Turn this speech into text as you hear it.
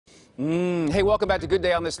Hey, welcome back to Good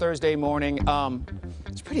Day on this Thursday morning.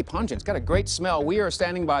 It's pretty pungent. It's got a great smell. We are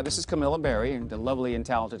standing by, this is Camilla Barry, the lovely and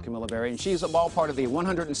talented Camilla Barry, and she's all part of the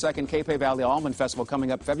 102nd Capay Valley Almond Festival coming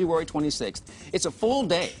up February 26th. It's a full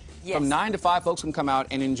day. Yes. From 9 to 5, folks can come out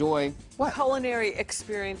and enjoy what? Culinary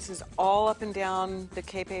experiences all up and down the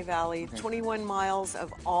Capay Valley. Okay. 21 miles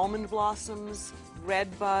of almond blossoms,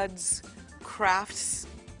 red buds, crafts,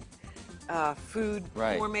 food,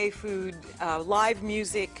 right. Gourmet food, live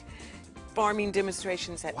music, farming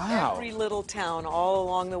demonstrations at every little town all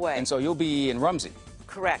along the way. And so you'll be in Rumsey?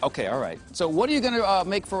 Correct. Okay, all right. So what are you going to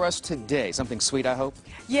make for us today? Something sweet, I hope?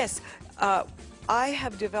 Yes. I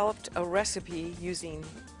have developed a recipe using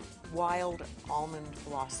wild almond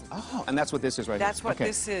blossoms. Oh, and that's what this is right here? That's what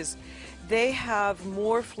this is. They have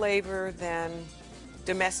more flavor than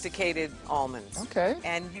domesticated almonds. Okay.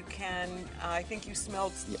 And you can, I think you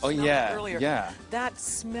smelled it earlier. Yeah. That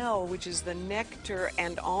smell, which is the nectar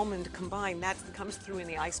and almond combined, that comes through in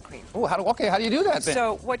the ice cream. Oh, how do you do that then?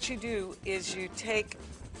 So what you do is you take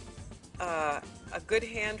a good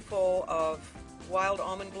handful of wild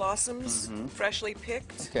almond blossoms, freshly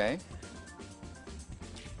picked. Okay.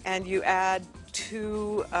 And you add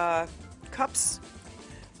 2 cups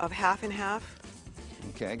of half and half.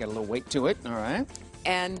 Okay, got a little weight to it. All right.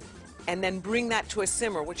 And then bring that to a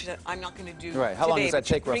simmer, which I'm not going to do Right. How long does that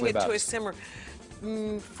take roughly about? Bring it to a simmer,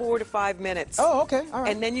 4 to 5 minutes. Oh, okay. All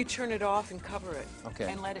right. And then you turn it off and cover it.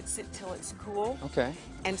 Okay. And let it sit till it's cool. Okay.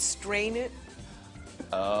 And strain it.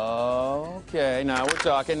 Okay. Now we're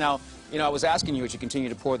talking. Now, you know, I was asking you as you continue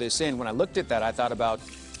to pour this in. When I looked at that, I thought about,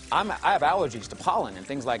 I have allergies to pollen and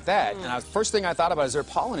things like that. And first thing I thought about is there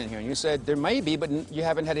pollen in here? And you said there may be, but you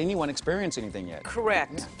haven't had anyone experience anything yet.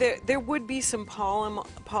 Correct. Yeah. There would be some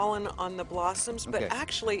pollen on the blossoms, but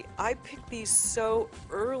actually I picked these so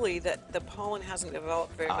early that the pollen hasn't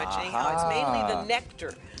developed very much anyhow. It's mainly the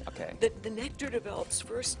nectar. Okay. The nectar develops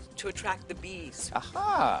first to attract the bees.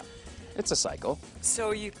 Aha. It's a cycle.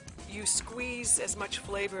 So you squeeze as much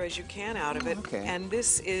flavor as you can out of it. Okay. And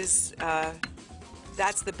this is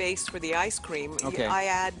that's the base for the ice cream. Okay. I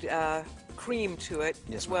add cream to it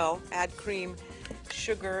as well. Add cream,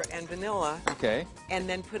 sugar, and vanilla. Okay. And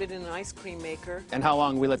then put it in an ice cream maker. And how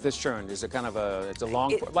long we let this churn? Is it kind of it's a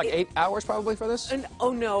long, like 8 hours probably for this?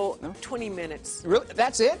 Oh no, 20 minutes. Really?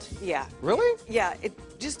 That's it? Yeah. Really? Yeah, it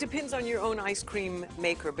just depends on your own ice cream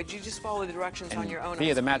maker, but you just follow the directions on your own ice cream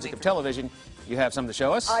via the magic of television, you have something to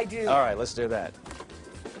show us? I do. All right, let's do that.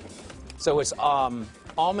 So it's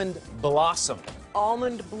almond blossom.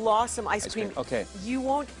 Almond blossom ice cream. Okay. You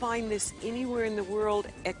won't find this anywhere in the world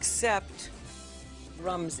except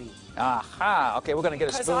Rumsey. Aha. Okay, we're going to get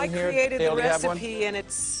a spoon here. Because I created the recipe and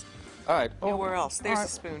it's nowhere else. There's a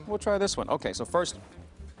spoon. We'll try this one. Okay, so first,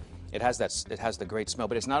 it has the great smell,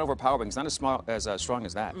 but it's not overpowering. It's not as strong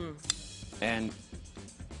as that. And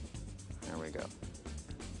there we go.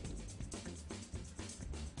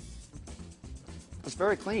 It's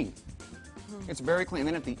very clean. It's very clean. And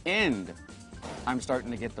then at the end, I'm starting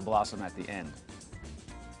to get the blossom at the end.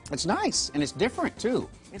 It's nice, and it's different, too.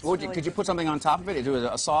 Could you put something on top of it? Do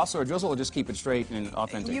a sauce or a drizzle, or just keep it straight and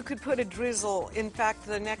authentic? You could put a drizzle. In fact,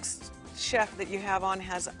 the next chef that you have on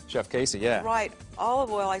has... Chef Casey, yeah. Right.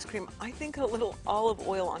 Olive oil ice cream. I think a little olive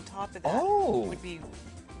oil on top of that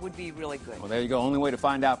would be really good. Well, there you go. Only way to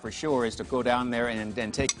find out for sure is to go down there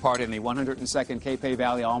and take part in the 102nd Capay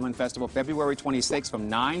Valley Almond Festival, February 26th from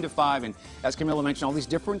 9 to 5. And as Camilla mentioned, all these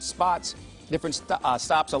different spots, different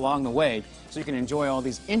stops along the way, so you can enjoy all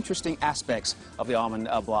these interesting aspects of the almond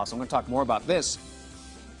blossom. I'm going to talk more about this,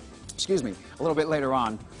 a little bit later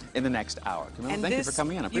on in the next hour. Camilla, thank you for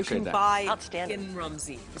coming in. I appreciate that. You can buy in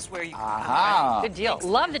Rumsey. That's where you can buy. Good deal.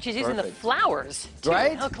 Love that she's using the flowers, too.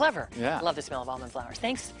 Right? How clever. Yeah. Love the smell of almond flowers.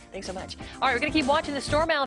 Thanks so much. All right, we're going to keep watching the storm out.